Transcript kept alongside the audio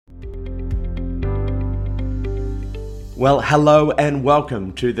Well, hello and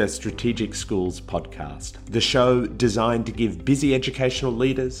welcome to the Strategic Schools podcast, the show designed to give busy educational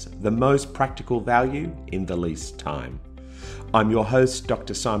leaders the most practical value in the least time. I'm your host,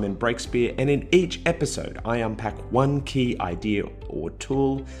 Dr. Simon Breakspear, and in each episode, I unpack one key idea or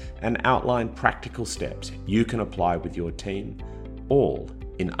tool and outline practical steps you can apply with your team, all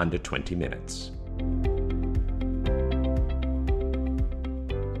in under 20 minutes.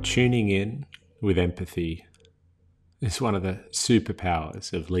 Tuning in with empathy is one of the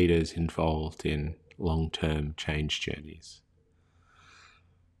superpowers of leaders involved in long-term change journeys.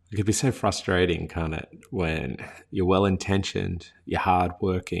 It can be so frustrating, can't it, when you're well-intentioned, you're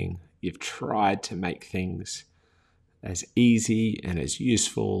hard-working, you've tried to make things as easy and as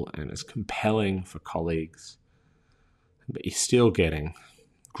useful and as compelling for colleagues, but you're still getting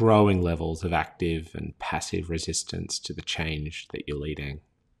growing levels of active and passive resistance to the change that you're leading.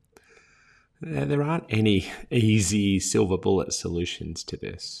 There aren't any easy silver bullet solutions to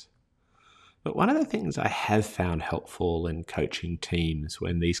this. But one of the things I have found helpful in coaching teams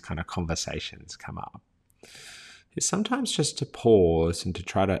when these kind of conversations come up is sometimes just to pause and to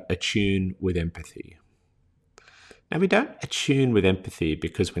try to attune with empathy. Now, we don't attune with empathy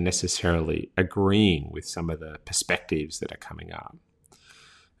because we're necessarily agreeing with some of the perspectives that are coming up.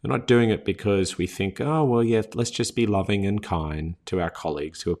 We're not doing it because we think, oh, well, yeah, let's just be loving and kind to our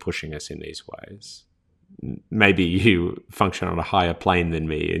colleagues who are pushing us in these ways. Maybe you function on a higher plane than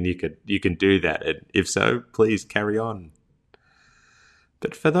me and you can do that. And if so, please carry on.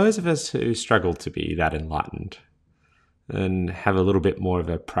 But for those of us who struggle to be that enlightened and have a little bit more of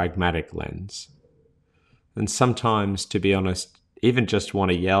a pragmatic lens, and sometimes, to be honest, even just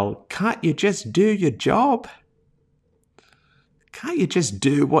want to yell, can't you just do your job? Can't you just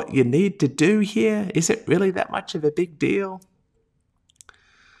do what you need to do here? Is it really that much of a big deal?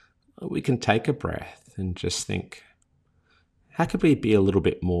 We can take a breath and just think, how could we be a little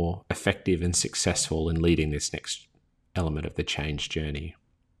bit more effective and successful in leading this next element of the change journey?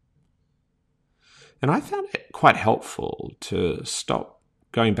 And I found it quite helpful to stop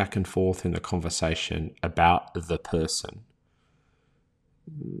going back and forth in the conversation about the person,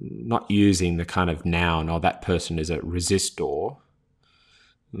 not using the kind of noun, oh, that person is a resistor.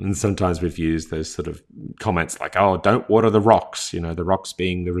 And sometimes we've used those sort of comments like, oh, don't water the rocks, the rocks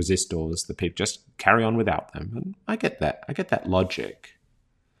being the resistors, the people, just carry on without them. And I get that logic.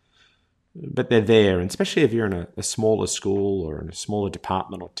 But they're there, and especially if you're in a smaller school or in a smaller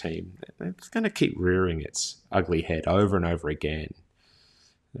department or team, it's going to keep rearing its ugly head over and over again.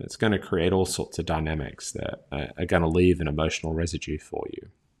 It's going to create all sorts of dynamics that are going to leave an emotional residue for you.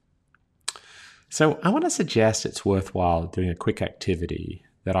 So I want to suggest it's worthwhile doing a quick activity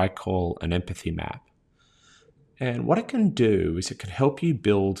that I call an empathy map. And what it can do is it can help you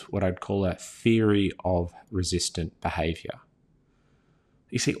build what I'd call a theory of resistant behavior.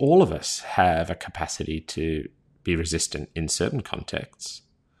 You see, all of us have a capacity to be resistant in certain contexts.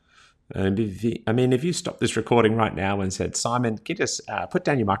 And if you stop this recording right now and said, Simon, can you just put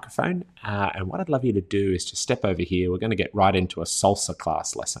down your microphone? And what I'd love you to do is just step over here. We're going to get right into a salsa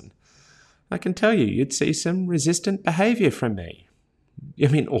class lesson. I can tell you, you'd see some resistant behavior from me.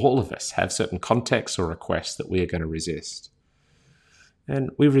 All of us have certain contexts or requests that we are going to resist. And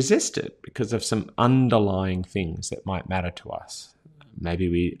we resist it because of some underlying things that might matter to us. Maybe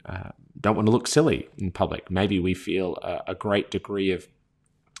we don't want to look silly in public. Maybe we feel a great degree of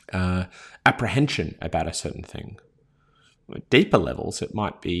apprehension about a certain thing. At deeper levels, it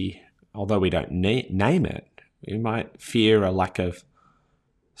might be, although we don't name it, we might fear a lack of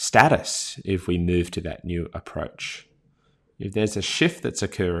status if we move to that new approach. If there's a shift that's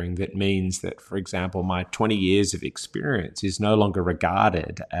occurring that means that, for example, my 20 years of experience is no longer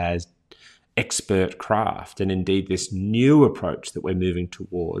regarded as expert craft, and indeed this new approach that we're moving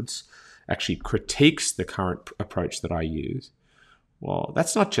towards actually critiques the current approach that I use, well,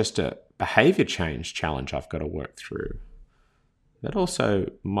 that's not just a behavior change challenge I've got to work through. That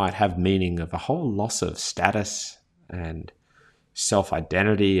also might have meaning of a whole loss of status and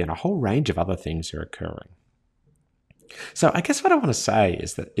self-identity and a whole range of other things are occurring. So I guess what I want to say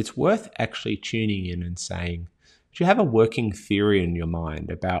is that it's worth actually tuning in and saying, do you have a working theory in your mind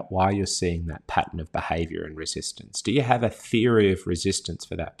about why you're seeing that pattern of behavior and resistance? Do you have a theory of resistance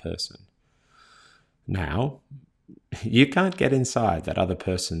for that person? Now, you can't get inside that other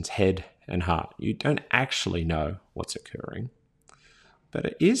person's head and heart. You don't actually know what's occurring. But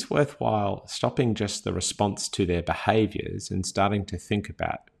it is worthwhile stopping just the response to their behaviors and starting to think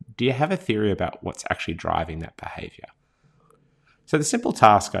about, do you have a theory about what's actually driving that behavior? So the simple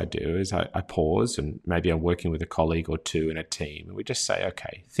task I do is I pause, and maybe I'm working with a colleague or two in a team, and we just say,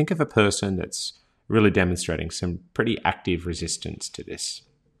 okay, think of a person that's really demonstrating some pretty active resistance to this.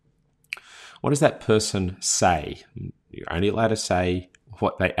 What does that person say? You're only allowed to say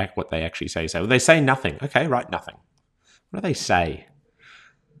what they actually say. So they say nothing. Okay, right, nothing. What do they say?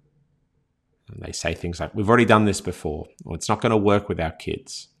 And they say things like, we've already done this before, or it's not going to work with our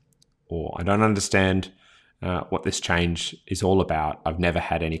kids, or I don't understand what this change is all about. I've never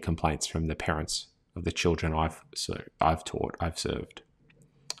had any complaints from the parents of the children I've taught, I've served.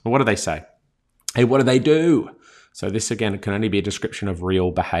 And what do they say? Hey, what do they do? So this, again, can only be a description of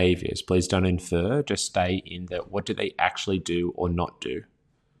real behaviors. Please don't infer, just stay in the what do they actually do or not do.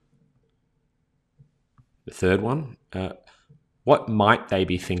 The third one, what might they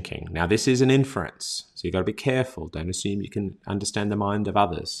be thinking? Now, this is an inference, so you've got to be careful. Don't assume you can understand the mind of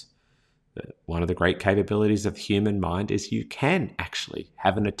others. But one of the great capabilities of the human mind is you can actually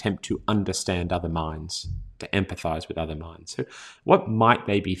have an attempt to understand other minds, to empathize with other minds. So what might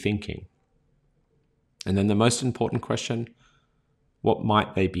they be thinking? And then the most important question, what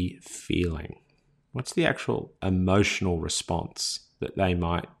might they be feeling? What's the actual emotional response that they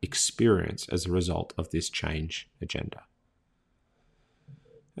might experience as a result of this change agenda?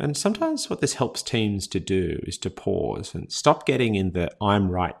 And sometimes what this helps teams to do is to pause and stop getting in the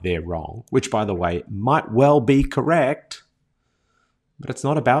I'm right, they're wrong, which, by the way, might well be correct, but it's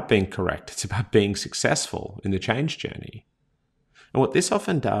not about being correct. It's about being successful in the change journey. And what this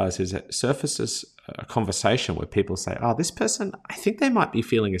often does is it surfaces a conversation where people say, oh, this person, I think they might be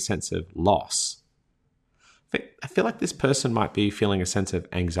feeling a sense of loss. I feel like this person might be feeling a sense of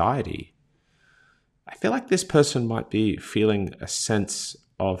anxiety. I feel like this person might be feeling a sense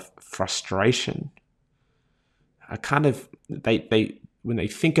of frustration. A kind of, they when they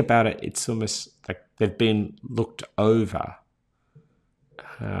think about it, it's almost like they've been looked over.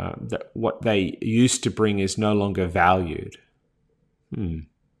 That what they used to bring is no longer valued.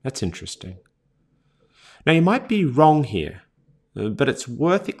 That's interesting. Now, you might be wrong here, but it's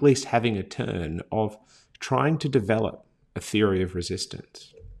worth at least having a turn of trying to develop a theory of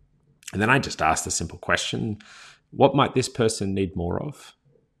resistance. And then I just ask the simple question, what might this person need more of?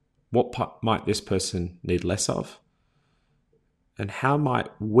 What might this person need less of? And how might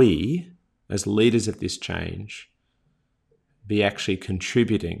we, as leaders of this change, be actually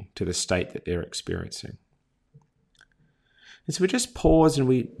contributing to the state that they're experiencing? And so we just pause and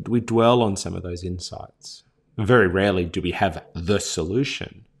we dwell on some of those insights. Very rarely do we have the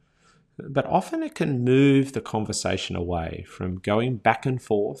solution, but often it can move the conversation away from going back and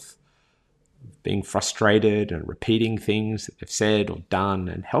forth, being frustrated and repeating things that they've said or done,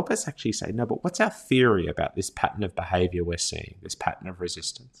 and help us actually say, no, but what's our theory about this pattern of behavior we're seeing, this pattern of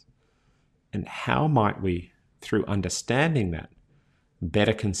resistance? And how might we, through understanding that,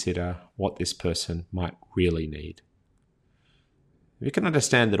 better consider what this person might really need? You can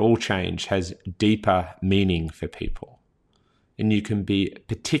understand that all change has deeper meaning for people, and you can be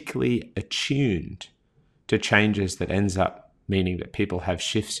particularly attuned to changes that ends up meaning that people have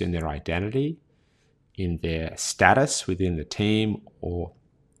shifts in their identity, in their status within the team or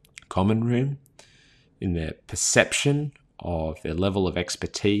common room, in their perception of their level of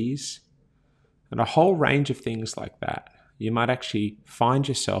expertise, and a whole range of things like that. You might actually find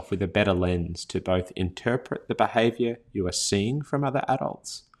yourself with a better lens to both interpret the behavior you are seeing from other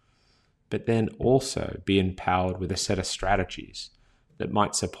adults, but then also be empowered with a set of strategies that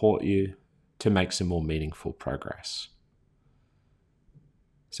might support you to make some more meaningful progress.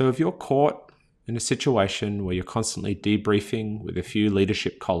 So if you're caught in a situation where you're constantly debriefing with a few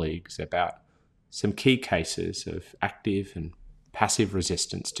leadership colleagues about some key cases of active and passive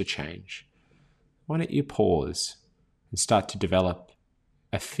resistance to change, why don't you pause and start to develop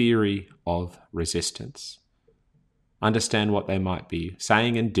a theory of resistance? Understand what they might be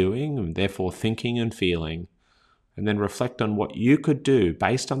saying and doing, and therefore thinking and feeling, and then reflect on what you could do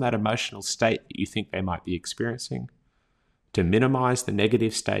based on that emotional state that you think they might be experiencing to minimize the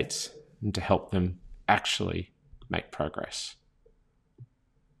negative states and to help them actually make progress.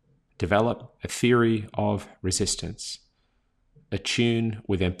 Develop a theory of resistance. Attune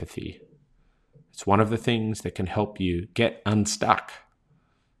with empathy. It's one of the things that can help you get unstuck.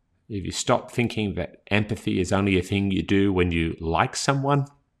 If you stop thinking that empathy is only a thing you do when you like someone,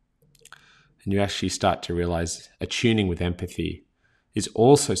 and you actually start to realize attuning with empathy is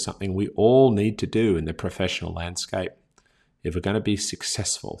also something we all need to do in the professional landscape if we're going to be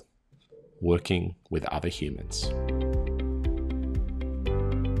successful working with other humans.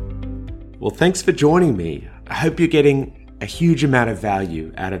 Well, thanks for joining me. I hope you're getting a huge amount of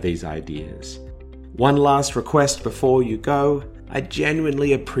value out of these ideas. One last request before you go. I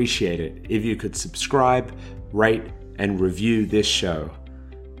genuinely appreciate it if you could subscribe, rate, and review this show.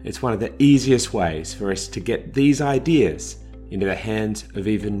 It's one of the easiest ways for us to get these ideas into the hands of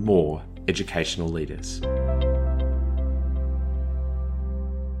even more educational leaders.